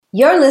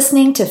You're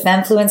listening to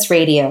Femmefluence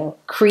Radio,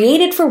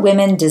 created for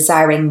women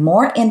desiring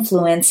more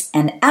influence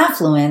and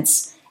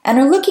affluence and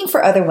are looking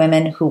for other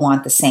women who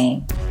want the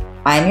same.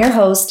 I'm your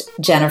host,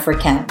 Jennifer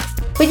Kemp,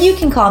 but you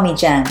can call me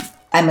Jen.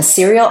 I'm a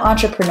serial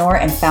entrepreneur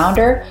and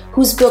founder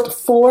who's built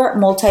 4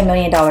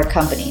 multi-million-dollar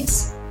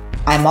companies.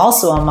 I'm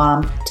also a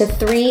mom to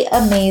 3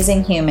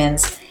 amazing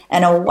humans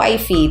and a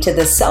wifey to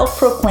the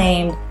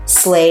self-proclaimed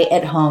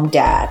slay-at-home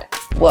dad.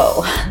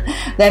 Whoa,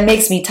 that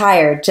makes me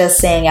tired just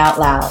saying out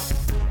loud.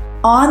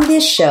 On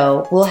this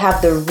show, we'll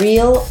have the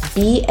real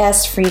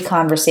BS-free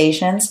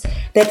conversations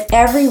that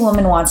every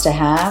woman wants to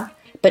have,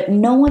 but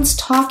no one's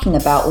talking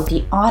about with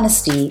the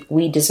honesty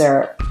we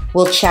deserve.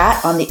 We'll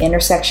chat on the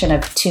intersection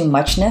of too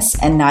muchness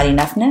and not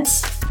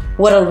enoughness,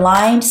 what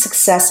aligned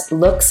success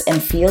looks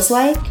and feels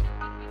like,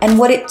 and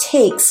what it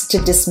takes to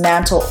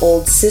dismantle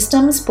old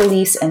systems,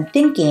 beliefs, and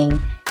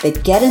thinking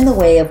that get in the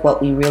way of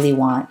what we really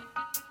want.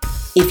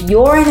 If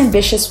you're an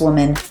ambitious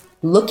woman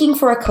looking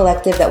for a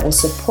collective that will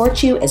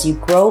support you as you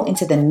grow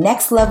into the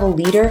next level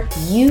leader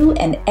you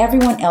and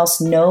everyone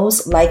else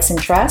knows, likes, and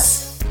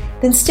trusts,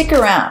 then stick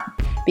around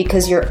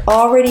because you're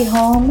already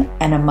home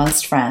and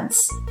amongst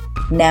friends.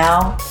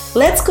 Now,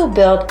 let's go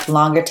build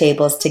longer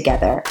tables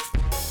together.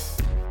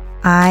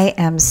 I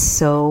am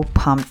so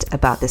pumped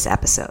about this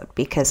episode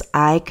because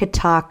I could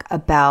talk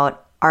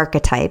about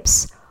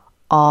archetypes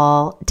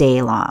all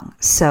day long.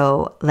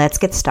 So let's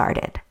get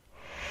started.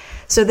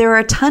 So there are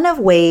a ton of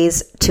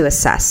ways to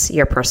assess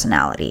your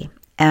personality,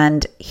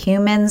 and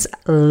humans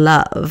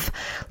love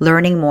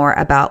learning more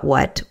about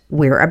what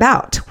we're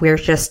about. We're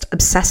just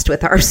obsessed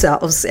with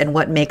ourselves and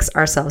what makes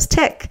ourselves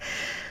tick.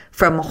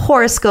 From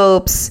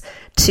horoscopes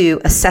to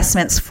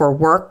assessments for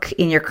work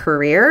in your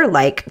career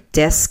like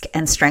DISC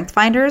and Strength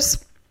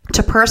Finders,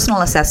 to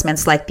personal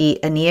assessments like the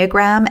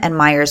Enneagram and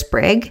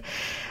Myers-Briggs,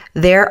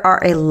 there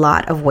are a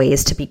lot of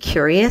ways to be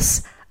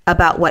curious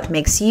about what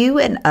makes you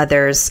and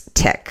others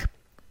tick.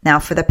 Now,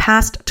 for the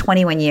past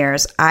 21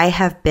 years, I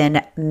have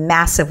been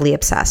massively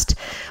obsessed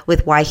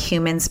with why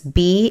humans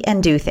be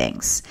and do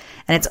things.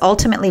 And it's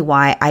ultimately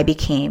why I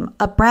became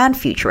a brand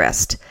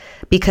futurist.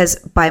 Because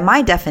by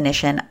my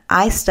definition,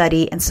 I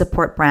study and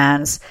support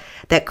brands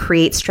that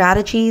create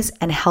strategies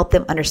and help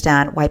them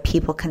understand why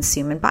people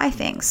consume and buy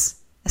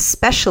things,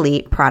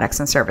 especially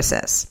products and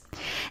services.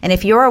 And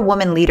if you're a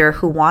woman leader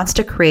who wants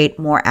to create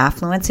more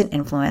affluence and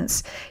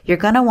influence, you're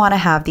going to want to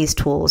have these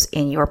tools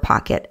in your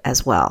pocket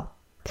as well.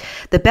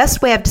 The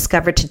best way I've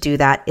discovered to do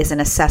that is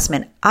an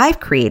assessment I've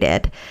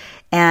created,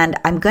 and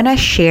I'm going to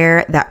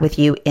share that with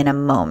you in a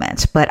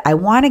moment. But I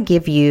want to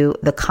give you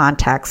the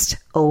context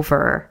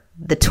over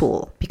the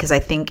tool because I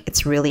think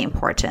it's really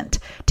important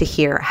to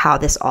hear how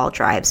this all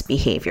drives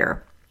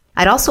behavior.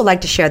 I'd also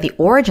like to share the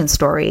origin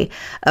story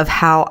of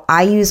how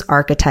I use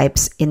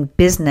archetypes in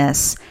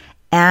business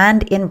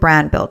and in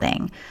brand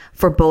building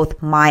for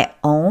both my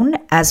own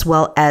as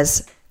well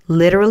as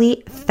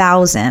literally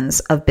thousands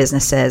of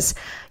businesses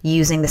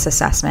using this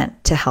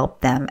assessment to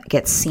help them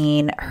get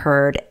seen,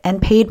 heard, and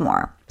paid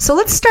more. So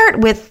let's start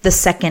with the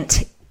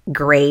second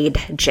grade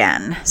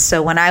Jen.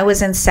 So when I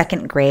was in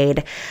second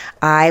grade,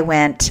 I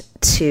went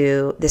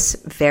to this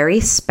very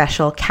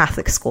special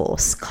Catholic school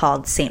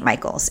called St.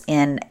 Michael's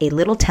in a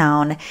little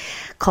town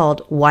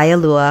called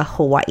Waialua,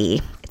 Hawaii.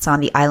 It's on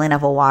the island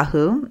of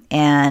Oahu.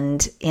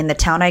 And in the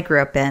town I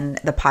grew up in,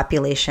 the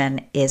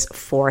population is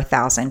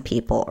 4,000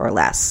 people or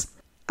less.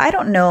 I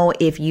don't know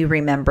if you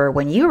remember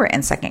when you were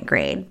in second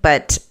grade,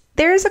 but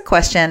there's a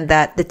question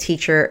that the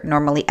teacher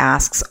normally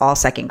asks all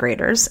second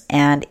graders,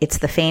 and it's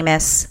the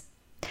famous,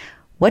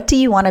 what do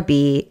you want to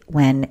be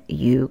when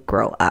you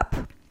grow up?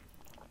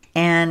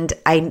 And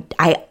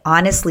I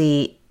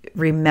honestly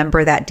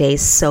remember that day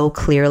so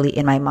clearly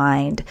in my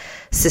mind.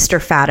 Sister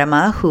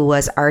Fatima, who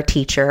was our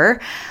teacher,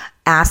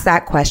 asked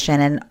that question,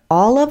 and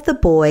all of the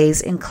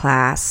boys in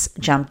class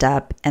jumped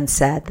up and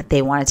said that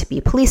they wanted to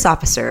be police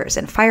officers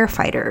and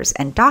firefighters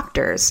and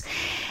doctors.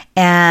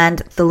 And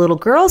the little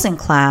girls in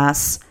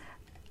class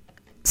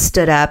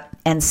stood up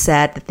and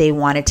said that they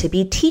wanted to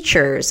be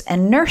teachers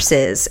and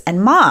nurses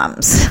and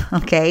moms,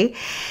 okay?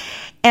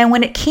 And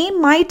when it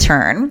came my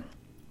turn,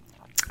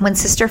 when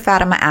Sister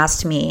Fatima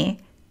asked me,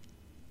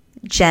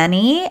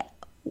 Jenny,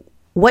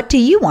 what do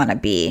you want to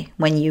be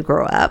when you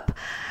grow up?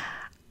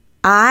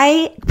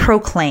 I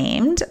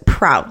proclaimed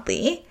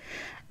proudly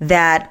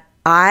that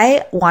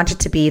I wanted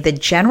to be the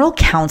general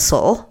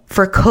counsel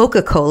for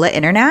Coca-Cola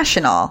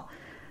International.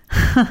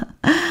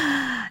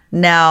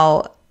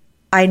 Now,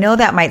 I know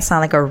that might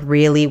sound like a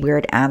really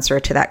weird answer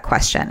to that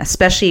question,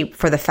 especially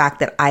for the fact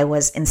that I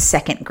was in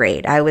second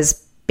grade. I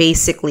was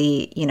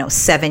basically,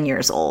 7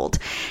 years old.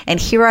 And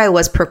here I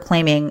was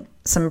proclaiming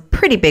some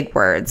pretty big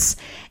words.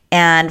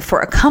 And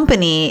for a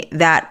company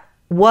that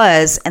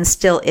was and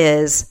still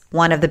is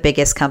one of the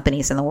biggest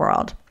companies in the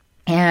world.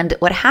 And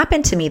what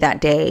happened to me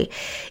that day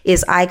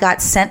is I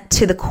got sent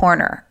to the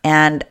corner,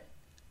 and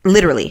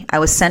literally I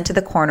was sent to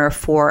the corner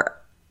for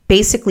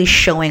basically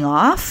showing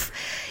off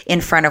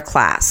in front of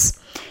class.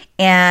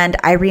 And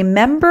I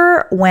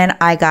remember when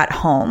I got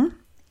home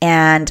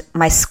and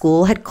my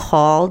school had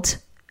called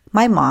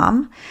my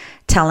mom,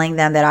 telling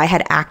them that I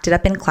had acted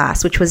up in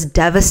class, which was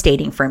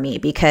devastating for me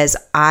because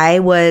I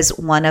was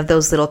one of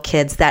those little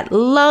kids that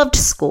loved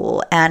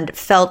school and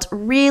felt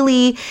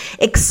really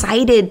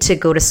excited to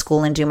go to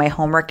school and do my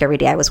homework every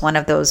day. I was one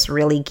of those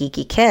really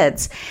geeky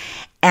kids,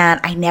 and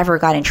I never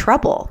got in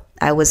trouble.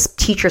 I was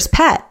teacher's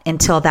pet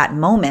until that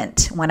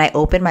moment when I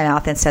opened my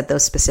mouth and said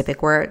those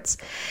specific words.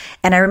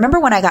 And I remember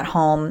when I got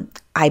home,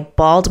 I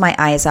bawled my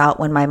eyes out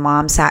when my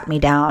mom sat me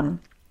down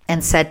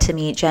and said to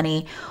me,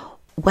 "Jenny,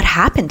 what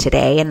happened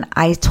today?" And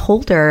I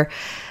told her,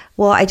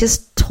 well, I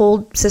just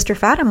told Sister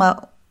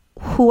Fatima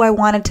who I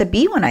wanted to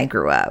be when I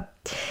grew up.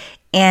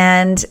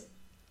 And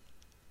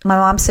my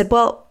mom said,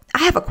 well, I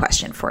have a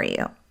question for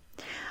you.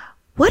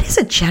 What is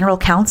a general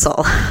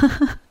counsel?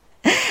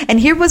 And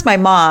here was my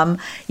mom,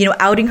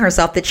 outing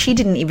herself that she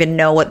didn't even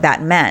know what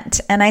that meant.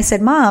 And I said,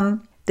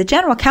 Mom, the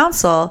general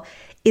counsel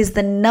is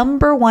the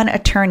number one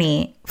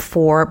attorney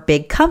for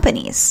big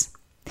companies.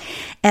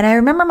 And I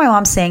remember my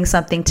mom saying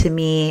something to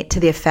me to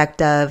the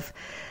effect of,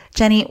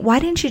 Jenny, why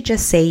didn't you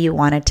just say you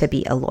wanted to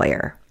be a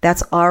lawyer?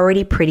 That's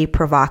already pretty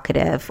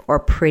provocative or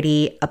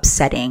pretty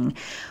upsetting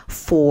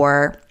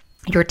for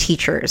your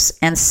teachers.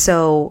 And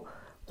so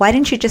why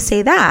didn't you just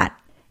say that?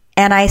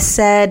 And I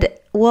said,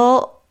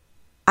 well,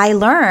 I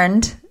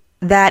learned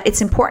that it's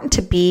important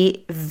to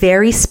be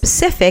very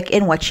specific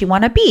in what you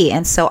want to be.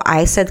 And so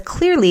I said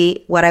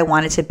clearly what I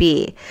wanted to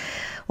be.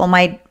 Well,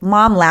 my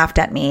mom laughed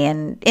at me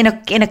and in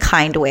a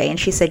kind way. And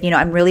she said,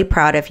 I'm really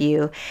proud of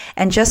you.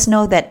 And just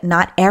know that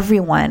not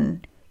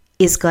everyone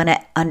is going to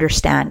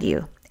understand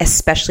you,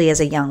 especially as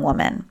a young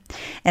woman.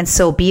 And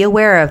so be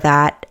aware of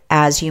that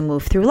as you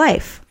move through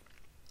life.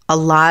 A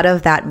lot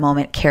of that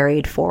moment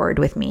carried forward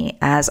with me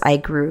as I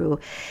grew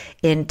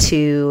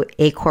into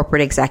a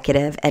corporate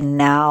executive and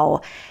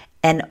now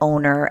an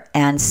owner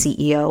and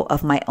CEO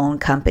of my own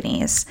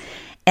companies.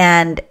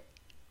 And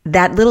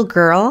that little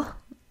girl,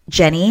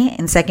 Jenny,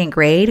 in second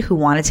grade, who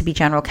wanted to be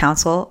general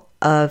counsel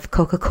of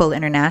Coca-Cola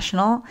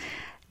International,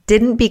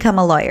 didn't become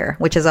a lawyer,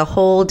 which is a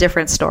whole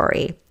different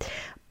story.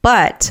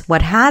 But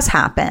what has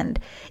happened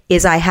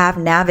is I have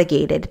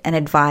navigated and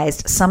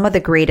advised some of the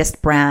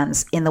greatest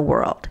brands in the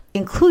world,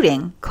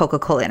 including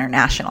Coca-Cola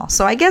International.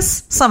 So I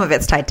guess some of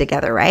it's tied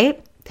together,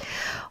 right?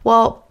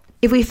 Well,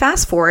 if we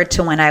fast forward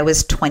to when I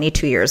was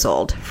 22 years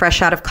old,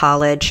 fresh out of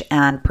college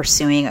and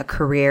pursuing a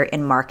career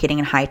in marketing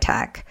and high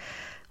tech,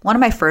 one of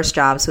my first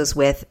jobs was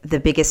with the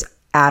biggest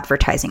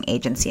advertising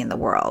agency in the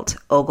world,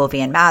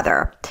 Ogilvy and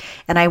Mather.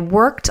 And I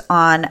worked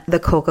on the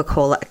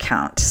Coca-Cola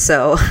account.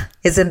 So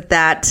isn't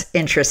that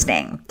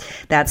interesting?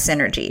 That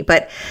synergy.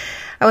 But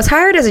I was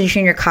hired as a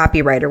junior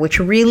copywriter, which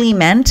really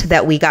meant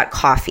that we got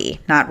coffee,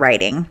 not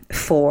writing,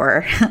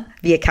 for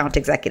the account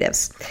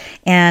executives.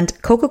 And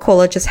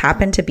Coca-Cola just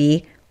happened to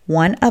be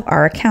one of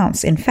our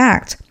accounts. In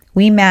fact,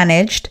 we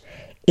managed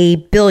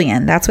 $1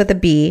 billion, that's with a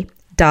B,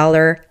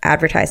 dollar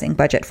advertising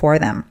budget for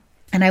them.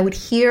 And I would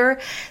hear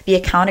the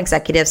account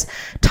executives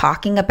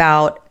talking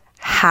about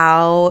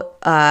how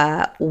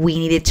we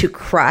needed to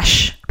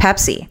crush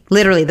Pepsi.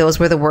 Literally, those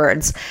were the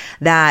words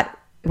that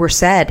were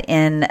said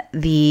in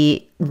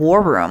the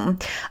war room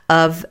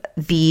of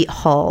the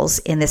halls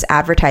in this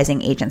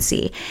advertising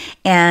agency.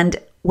 And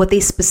what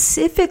they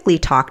specifically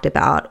talked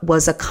about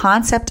was a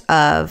concept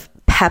of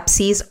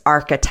Pepsi's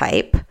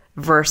archetype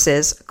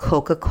versus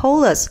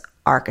Coca-Cola's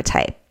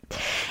archetype.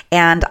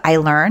 And I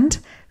learned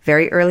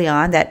very early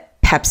on that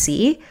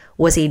Pepsi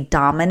was a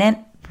dominant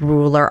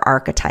ruler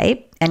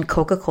archetype and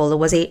Coca-Cola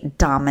was a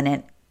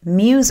dominant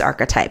muse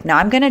archetype. Now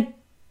I'm going to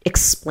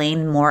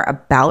explain more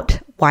about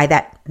why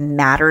that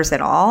matters at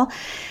all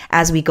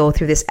as we go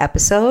through this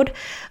episode,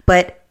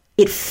 but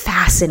it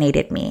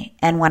fascinated me.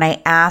 And when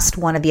I asked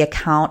one of the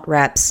account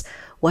reps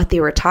what they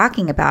were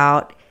talking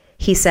about,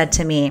 he said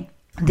to me,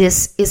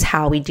 this is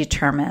how we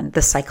determine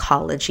the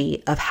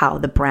psychology of how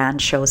the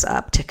brand shows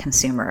up to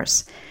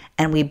consumers.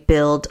 And we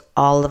build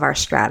all of our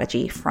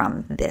strategy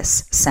from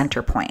this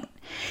center point.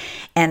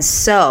 And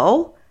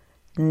so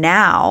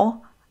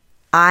now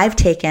I've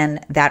taken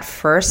that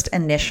first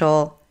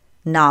initial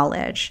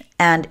knowledge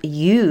and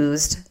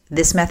used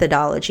this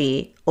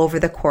methodology over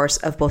the course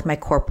of both my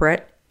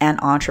corporate and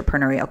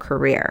entrepreneurial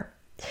career.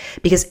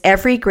 Because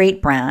every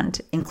great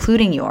brand,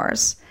 including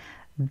yours,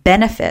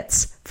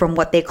 benefits from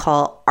what they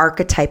call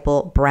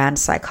archetypal brand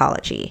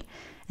psychology.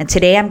 And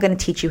today I'm going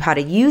to teach you how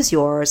to use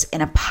yours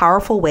in a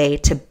powerful way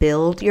to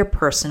build your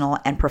personal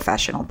and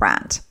professional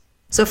brand.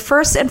 So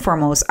first and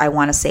foremost, I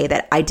want to say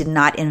that I did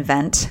not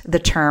invent the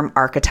term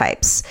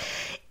archetypes.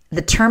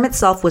 The term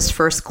itself was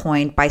first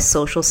coined by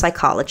social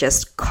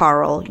psychologist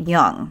Carl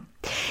Jung.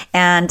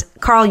 And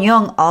Carl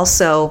Jung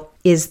also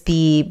is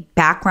the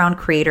background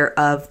creator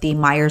of the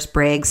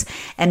Myers-Briggs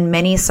and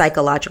many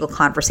psychological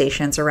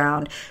conversations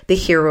around the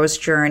hero's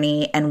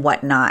journey and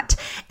whatnot.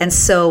 And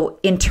so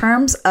in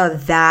terms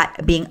of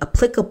that being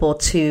applicable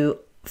to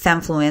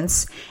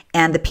Femmefluence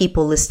and the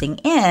people listening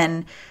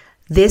in,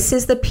 this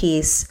is the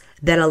piece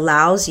that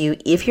allows you,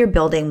 if you're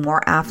building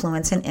more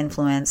affluence and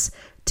influence,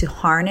 to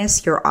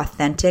harness your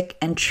authentic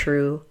and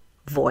true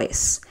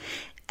voice.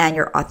 and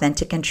your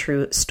authentic and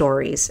true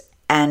stories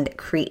and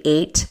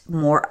create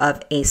more of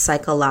a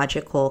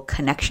psychological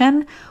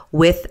connection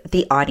with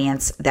the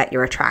audience that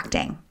you're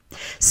attracting.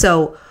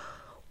 So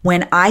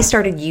when I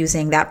started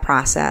using that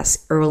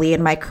process early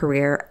in my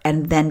career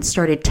and then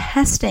started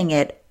testing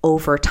it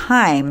over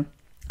time,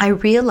 I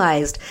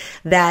realized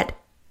that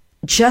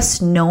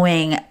just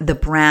knowing the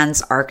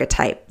brand's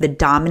archetype, the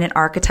dominant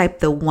archetype,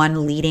 the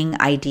one leading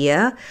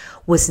idea,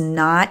 was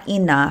not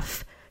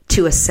enough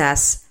to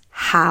assess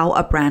how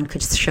a brand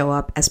could show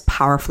up as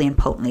powerfully and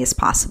potently as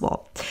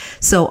possible.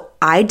 So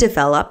I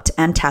developed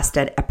and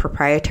tested a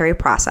proprietary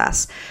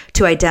process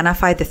to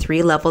identify the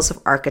 3 levels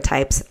of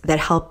archetypes that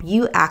help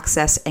you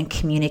access and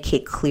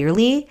communicate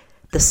clearly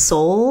the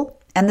soul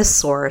and the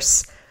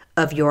source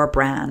of your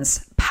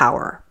brand's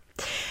power.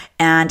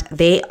 And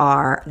they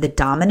are the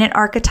dominant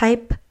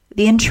archetype,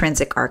 the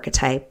intrinsic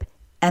archetype,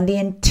 and the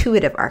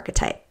intuitive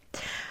archetype.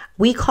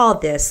 We call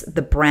this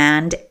the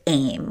brand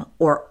aim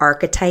or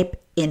archetype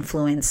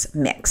influence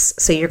mix.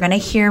 So you're going to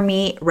hear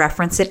me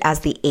reference it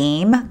as the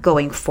aim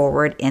going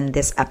forward in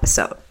this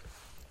episode.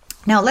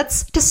 Now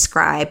let's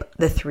describe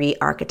the 3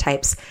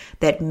 archetypes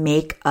that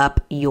make up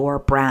your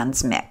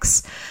brand's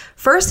mix.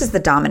 First is the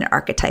dominant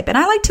archetype, and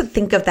I like to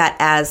think of that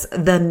as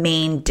the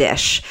main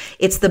dish.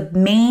 It's the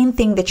main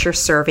thing that you're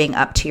serving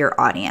up to your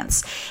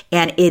audience,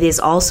 and it is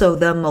also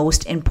the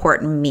most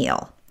important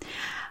meal.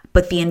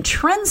 But the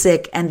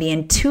intrinsic and the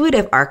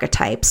intuitive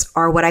archetypes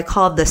are what I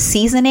call the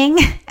seasoning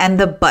and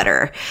the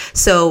butter.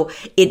 So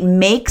it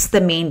makes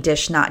the main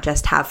dish not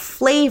just have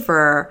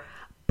flavor,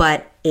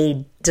 but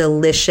a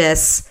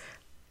delicious,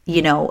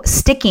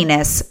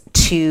 stickiness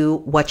to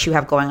what you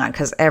have going on,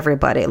 because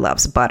everybody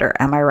loves butter.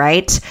 Am I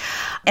right?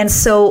 And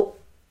so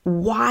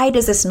why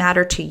does this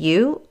matter to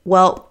you?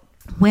 Well,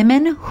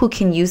 women who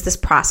can use this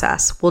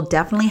process will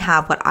definitely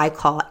have what I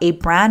call a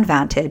brand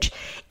vantage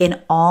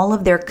in all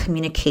of their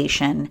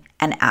communication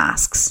and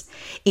asks.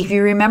 If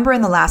you remember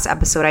in the last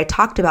episode, I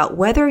talked about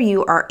whether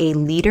you are a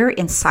leader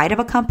inside of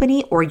a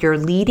company or you're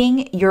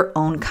leading your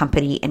own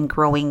company and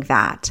growing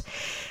that.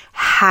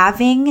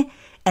 Having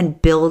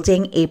and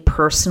building a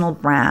personal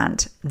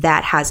brand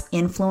that has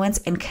influence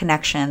and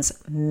connections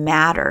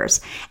matters.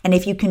 And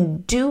if you can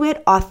do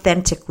it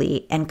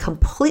authentically and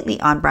completely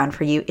on brand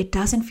for you, it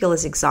doesn't feel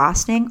as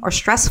exhausting or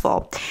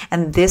stressful.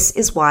 And this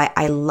is why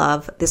I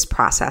love this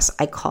process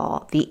I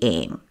call the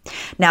aim.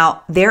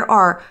 Now, there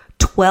are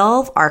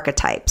 12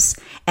 archetypes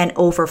and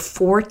over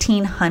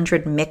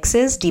 1,400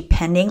 mixes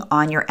depending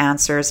on your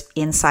answers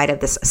inside of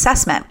this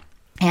assessment.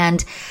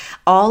 And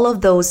all of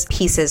those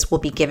pieces will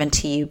be given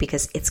to you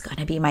because it's going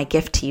to be my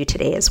gift to you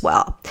today as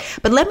well.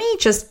 But let me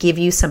just give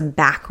you some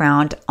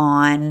background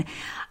on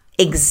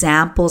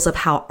examples of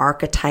how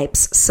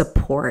archetypes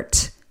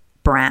support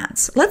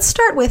brands. Let's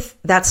start with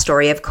that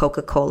story of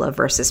Coca-Cola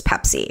versus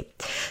Pepsi.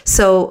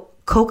 So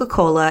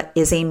Coca-Cola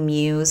is a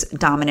muse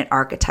dominant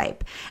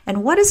archetype.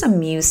 And what does a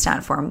muse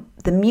stand for?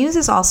 The muse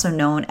is also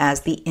known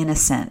as the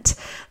innocent,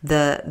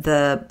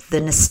 the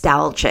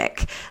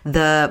nostalgic,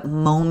 the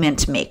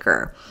moment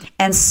maker.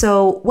 And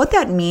so what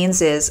that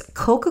means is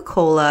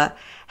Coca-Cola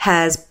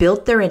has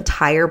built their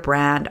entire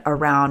brand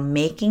around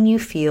making you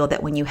feel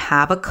that when you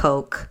have a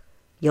Coke,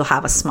 you'll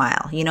have a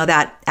smile. You know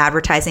that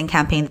advertising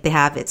campaign that they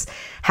have? It's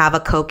have a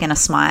Coke and a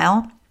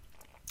smile.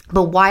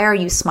 But why are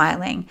you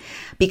smiling?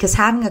 Because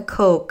having a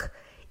Coke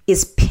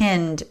is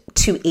pinned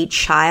to a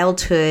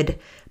childhood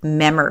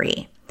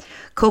memory.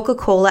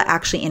 Coca-Cola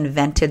actually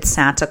invented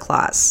Santa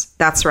Claus.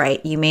 That's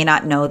right. You may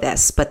not know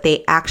this, but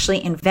they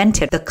actually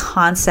invented the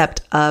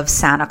concept of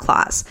Santa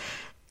Claus.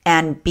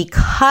 And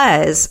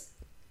because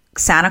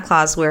Santa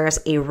Claus wears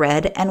a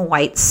red and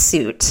white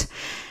suit,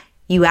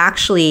 you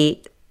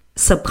actually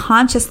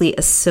subconsciously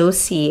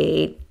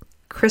associate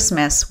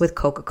Christmas with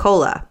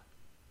Coca-Cola.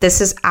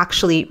 This is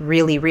actually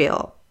really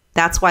real.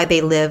 That's why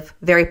they live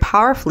very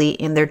powerfully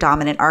in their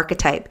dominant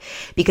archetype.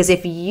 Because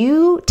if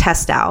you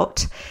test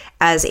out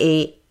as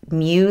a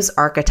muse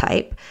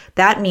archetype,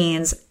 that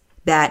means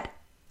that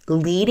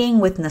leading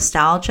with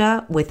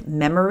nostalgia, with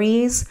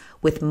memories,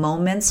 with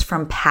moments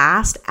from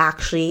past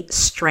actually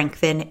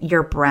strengthen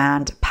your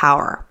brand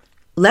power.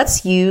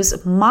 Let's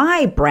use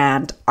my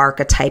brand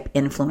archetype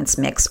influence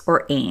mix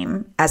or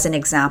aim as an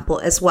example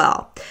as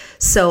well.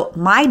 So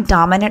my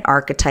dominant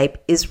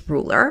archetype is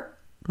ruler.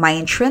 My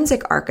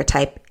intrinsic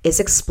archetype is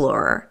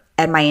explorer,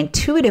 and my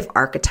intuitive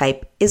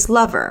archetype is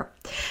lover.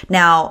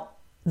 Now,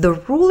 the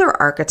ruler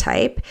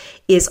archetype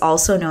is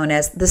also known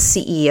as the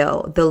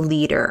CEO, the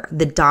leader,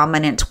 the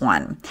dominant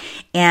one.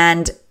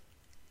 And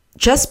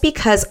just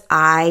because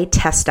I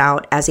test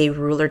out as a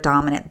ruler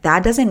dominant,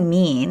 that doesn't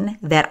mean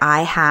that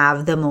I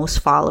have the most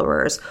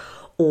followers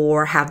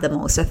or have the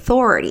most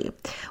authority.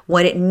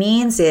 What it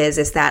means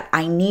is that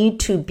I need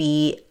to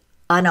be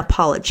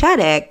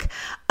unapologetic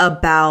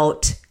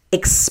about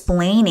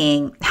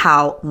explaining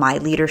how my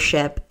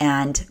leadership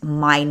and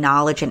my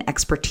knowledge and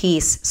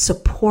expertise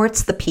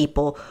supports the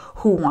people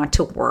who want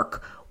to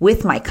work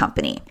with my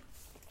company.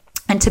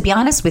 And to be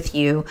honest with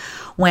you,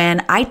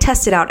 when I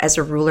tested out as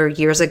a ruler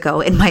years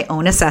ago in my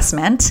own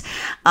assessment,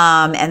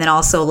 and then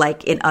also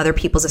like in other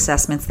people's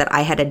assessments that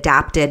I had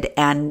adapted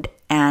and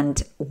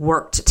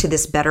worked to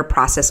this better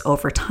process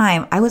over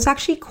time, I was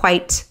actually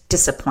quite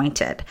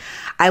disappointed.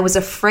 I was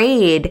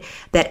afraid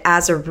that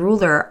as a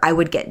ruler, I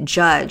would get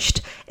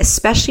judged,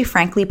 especially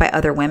frankly by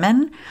other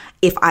women,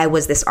 if I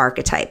was this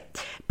archetype.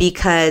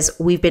 Because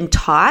we've been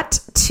taught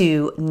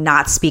to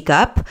not speak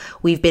up.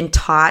 We've been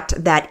taught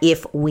that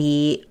if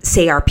we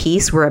say our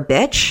piece, we're a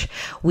bitch.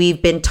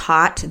 We've been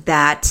taught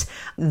that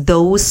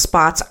those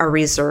spots are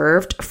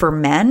reserved for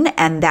men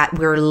and that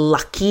we're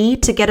lucky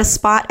to get a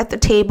spot at the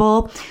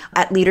table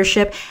at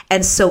leadership.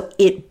 And so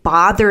it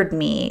bothered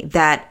me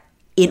that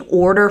in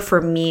order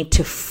for me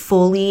to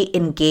fully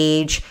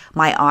engage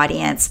my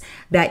audience,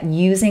 that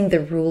using the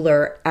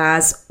ruler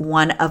as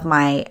one of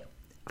my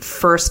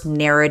first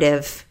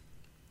narrative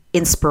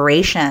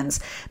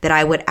inspirations, that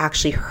I would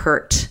actually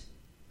hurt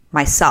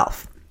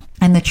myself.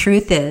 And the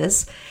truth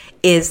is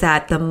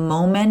that the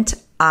moment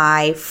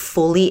I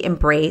fully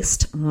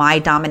embraced my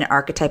dominant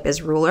archetype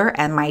as ruler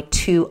and my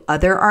two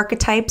other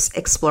archetypes,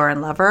 explorer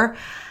and lover,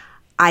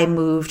 I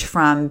moved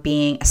from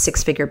being a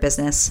 6-figure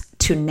business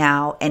to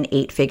now an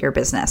 8-figure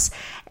business.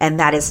 And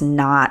that is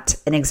not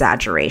an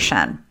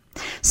exaggeration.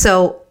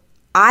 So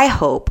I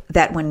hope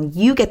that when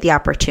you get the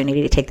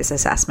opportunity to take this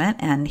assessment,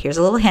 and here's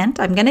a little hint,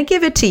 I'm going to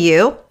give it to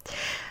you,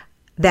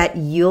 that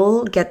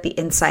you'll get the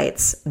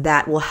insights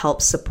that will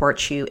help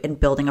support you in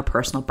building a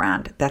personal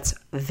brand that's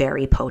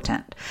very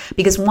potent.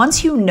 Because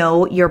once you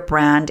know your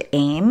brand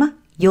aim,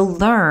 you'll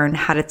learn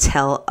how to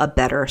tell a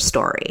better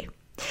story.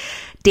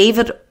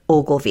 David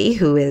Ogilvy,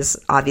 who is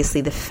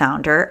obviously the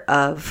founder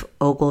of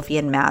Ogilvy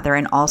and Mather,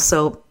 and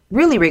also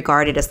really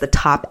regarded as the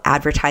top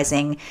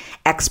advertising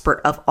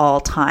expert of all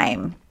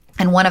time,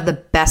 and one of the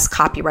best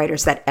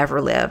copywriters that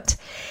ever lived.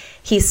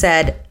 He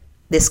said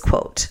this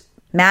quote,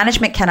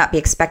 "Management cannot be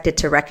expected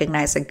to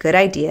recognize a good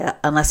idea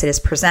unless it is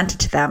presented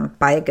to them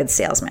by a good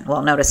salesman."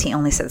 Well, notice he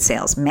only said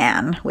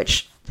salesman,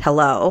 which,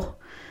 hello. How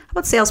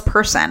about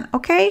salesperson?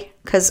 Okay,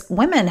 because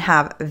women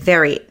have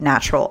very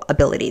natural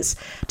abilities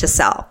to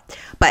sell.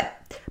 But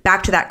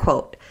back to that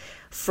quote.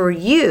 For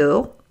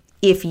you,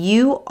 if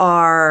you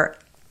are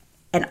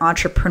an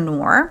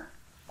entrepreneur,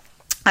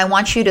 I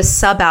want you to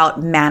sub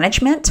out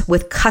management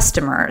with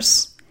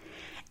customers,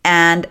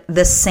 and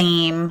the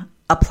same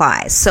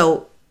applies.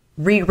 So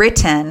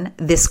rewritten,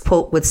 this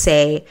quote would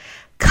say,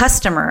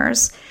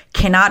 customers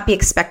cannot be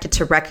expected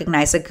to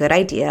recognize a good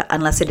idea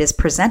unless it is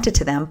presented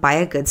to them by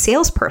a good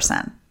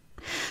salesperson.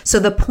 So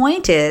the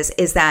point is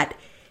that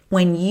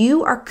when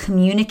you are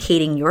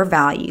communicating your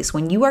values,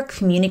 when you are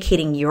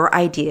communicating your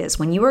ideas,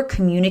 when you are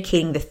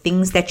communicating the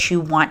things that you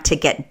want to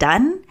get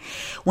done,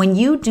 when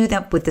you do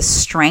that with the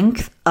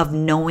strength of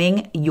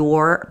knowing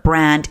your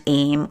brand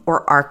aim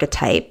or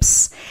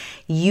archetypes,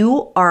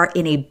 you are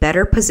in a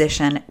better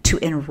position to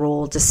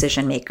enroll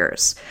decision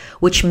makers,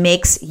 which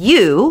makes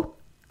you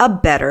a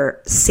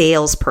better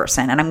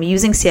salesperson. And I'm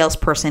using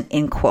salesperson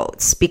in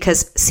quotes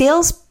because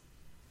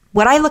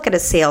what I look at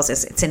as sales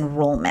is it's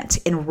enrollment,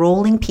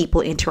 enrolling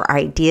people into our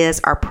ideas,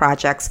 our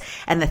projects,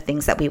 and the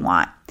things that we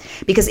want.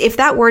 Because if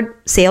that word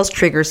sales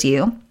triggers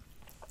you,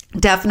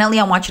 definitely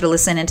I want you to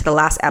listen into the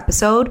last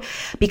episode,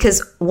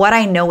 because what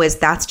I know is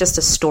that's just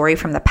a story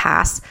from the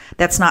past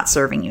that's not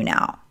serving you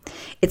now.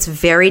 It's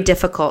very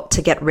difficult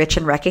to get rich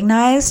and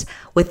recognized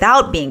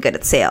without being good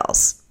at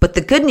sales. But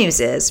the good news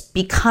is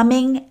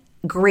becoming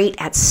great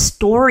at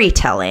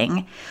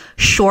storytelling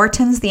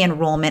shortens the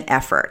enrollment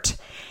effort.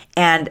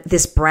 And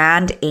this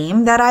brand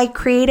aim that I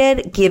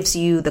created gives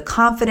you the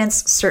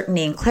confidence,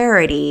 certainty, and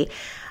clarity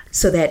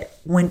so that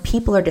when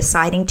people are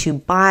deciding to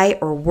buy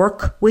or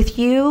work with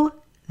you,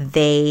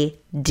 they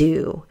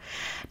do.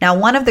 Now,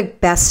 one of the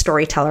best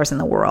storytellers in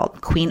the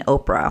world, Queen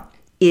Oprah,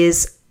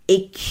 is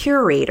a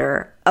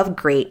curator of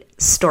great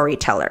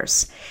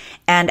storytellers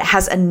and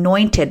has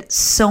anointed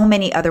so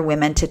many other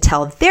women to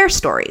tell their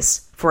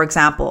stories. For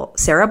example,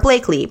 Sarah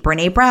Blakely,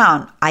 Brene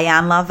Brown,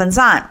 Ayanna Van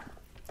Zandt.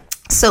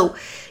 So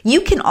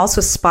you can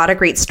also spot a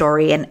great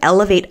story and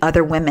elevate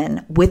other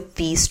women with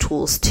these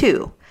tools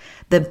too.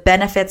 The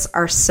benefits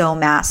are so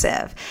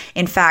massive.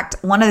 In fact,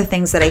 one of the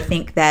things that I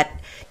think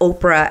that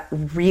Oprah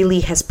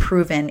really has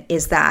proven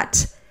is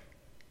that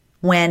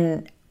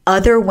when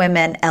other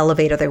women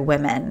elevate other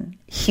women,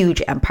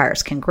 huge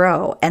empires can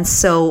grow. And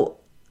so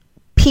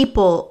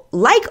people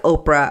like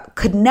Oprah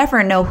could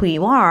never know who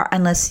you are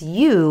unless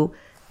you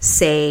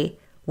say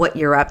what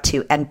you're up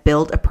to and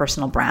build a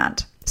personal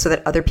brand so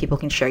that other people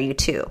can share you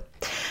too.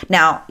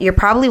 Now, you're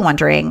probably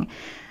wondering,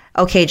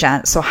 okay,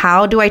 Jen, so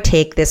how do I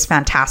take this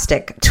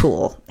fantastic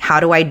tool? How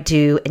do I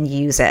do and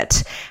use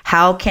it?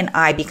 How can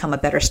I become a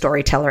better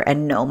storyteller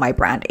and know my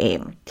brand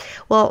aim?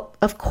 Well,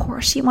 of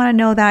course you want to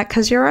know that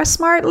because you're a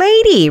smart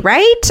lady,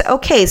 right?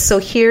 Okay, so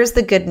here's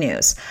the good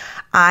news.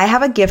 I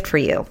have a gift for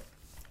you.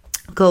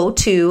 Go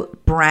to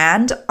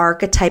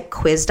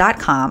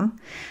brandarchetypequiz.com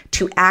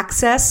to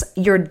access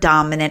your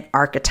dominant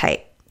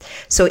archetype.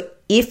 So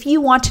if you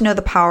want to know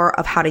the power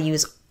of how to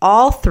use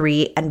all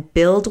three and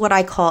build what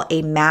I call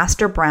a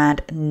master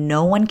brand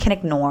no one can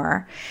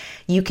ignore,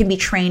 you can be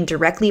trained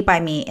directly by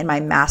me in my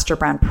master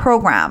brand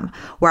program,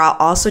 where I'll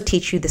also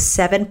teach you the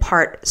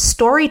 7-part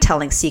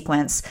storytelling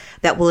sequence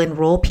that will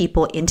enroll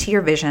people into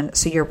your vision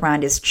so your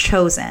brand is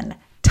chosen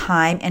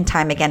time and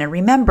time again. And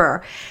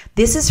remember,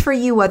 this is for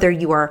you whether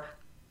you are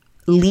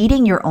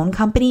leading your own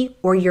company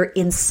or you're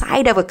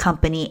inside of a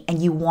company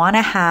and you want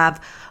to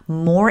have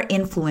more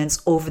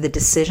influence over the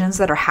decisions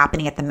that are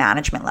happening at the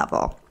management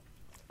level.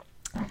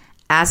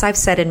 As I've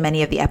said in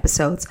many of the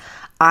episodes,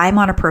 I'm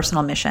on a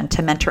personal mission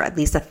to mentor at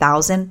least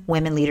 1,000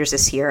 women leaders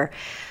this year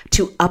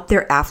to up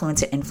their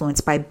affluence and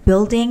influence by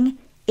building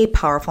a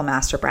powerful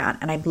master brand.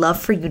 And I'd love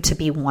for you to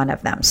be one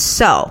of them.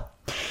 So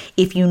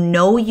if you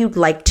know you'd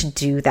like to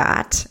do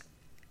that,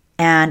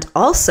 and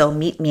also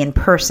meet me in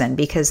person,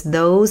 because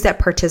those that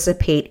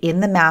participate in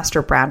the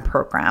Master Brand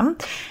Program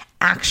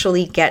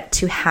actually get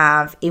to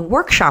have a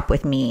workshop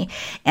with me,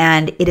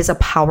 and it is a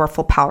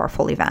powerful,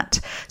 powerful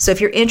event. So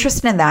if you're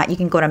interested in that, you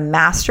can go to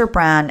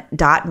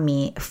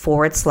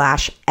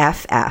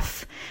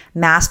masterbrand.me/FF,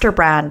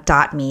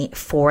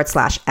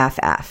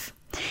 masterbrand.me/FF.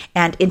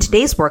 And in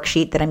today's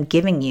worksheet that I'm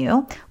giving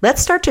you,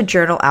 let's start to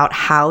journal out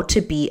how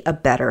to be a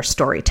better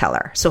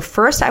storyteller. So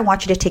first, I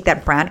want you to take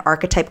that brand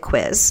archetype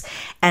quiz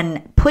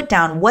and put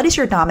down what is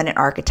your dominant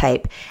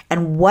archetype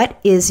and what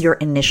is your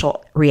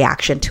initial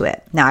reaction to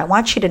it. Now, I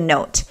want you to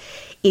note,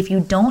 if you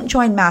don't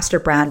join Master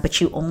Brand,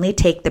 but you only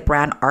take the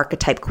brand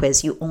archetype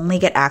quiz, you only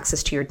get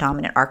access to your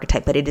dominant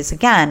archetype. But it is,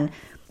 again,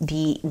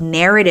 the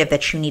narrative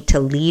that you need to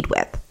lead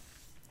with.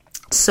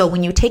 So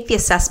when you take the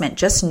assessment,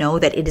 just know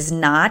that it is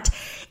not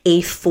a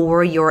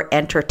for your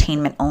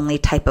entertainment only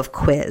type of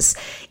quiz.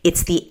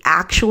 It's the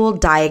actual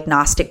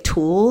diagnostic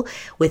tool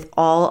with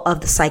all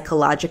of the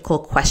psychological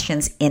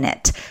questions in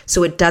it.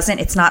 So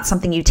it's not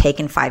something you take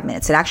in 5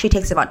 minutes. It actually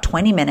takes about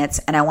 20 minutes.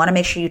 And I want to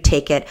make sure you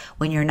take it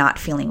when you're not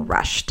feeling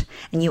rushed.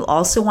 And you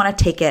also want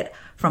to take it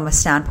from a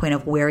standpoint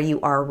of where you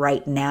are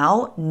right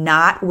now,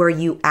 not where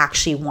you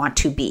actually want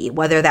to be,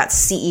 whether that's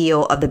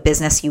CEO of the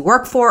business you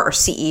work for or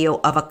CEO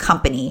of a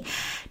company.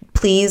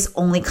 Please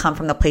only come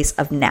from the place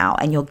of now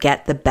and you'll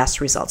get the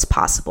best results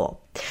possible.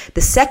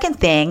 The second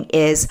thing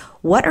is,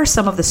 what are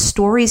some of the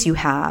stories you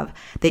have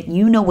that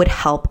you know would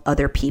help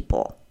other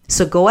people?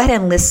 So go ahead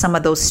and list some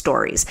of those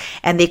stories.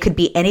 And they could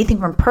be anything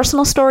from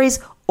personal stories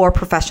or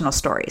professional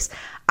stories.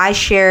 I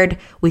shared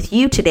with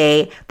you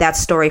today that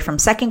story from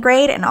second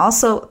grade and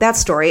also that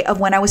story of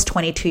when I was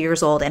 22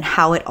 years old and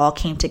how it all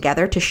came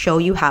together to show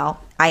you how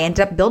I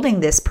ended up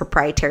building this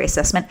proprietary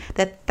assessment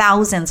that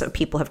thousands of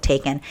people have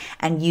taken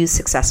and used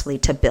successfully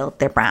to build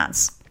their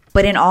brands.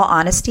 But in all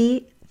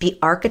honesty, the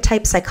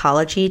archetype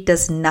psychology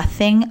does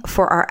nothing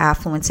for our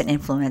affluence and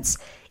influence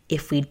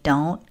if we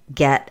don't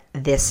get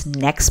this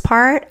next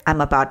part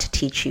I'm about to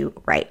teach you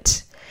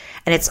right.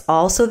 And it's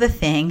also the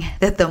thing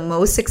that the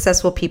most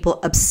successful people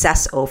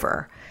obsess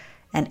over,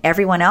 and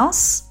everyone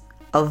else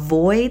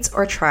avoids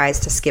or tries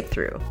to skip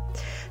through.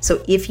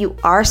 So if you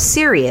are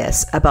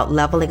serious about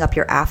leveling up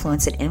your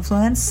affluence and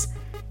influence,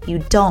 you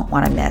don't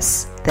want to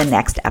miss the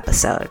next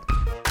episode.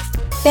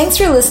 Thanks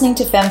for listening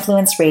to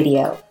Femmefluence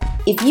Radio.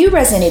 If you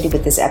resonated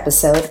with this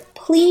episode,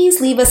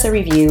 please leave us a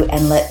review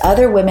and let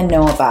other women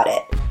know about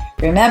it.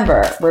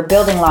 Remember, we're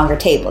building longer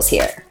tables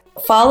here.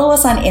 Follow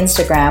us on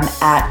Instagram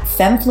at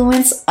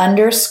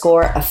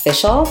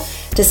Femmefluence_official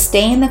to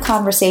stay in the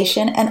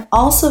conversation, and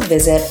also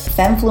visit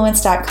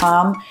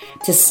Femmefluence.com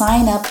to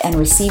sign up and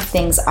receive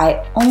things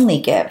I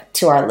only give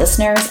to our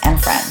listeners and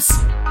friends.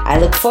 I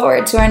look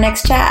forward to our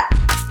next chat.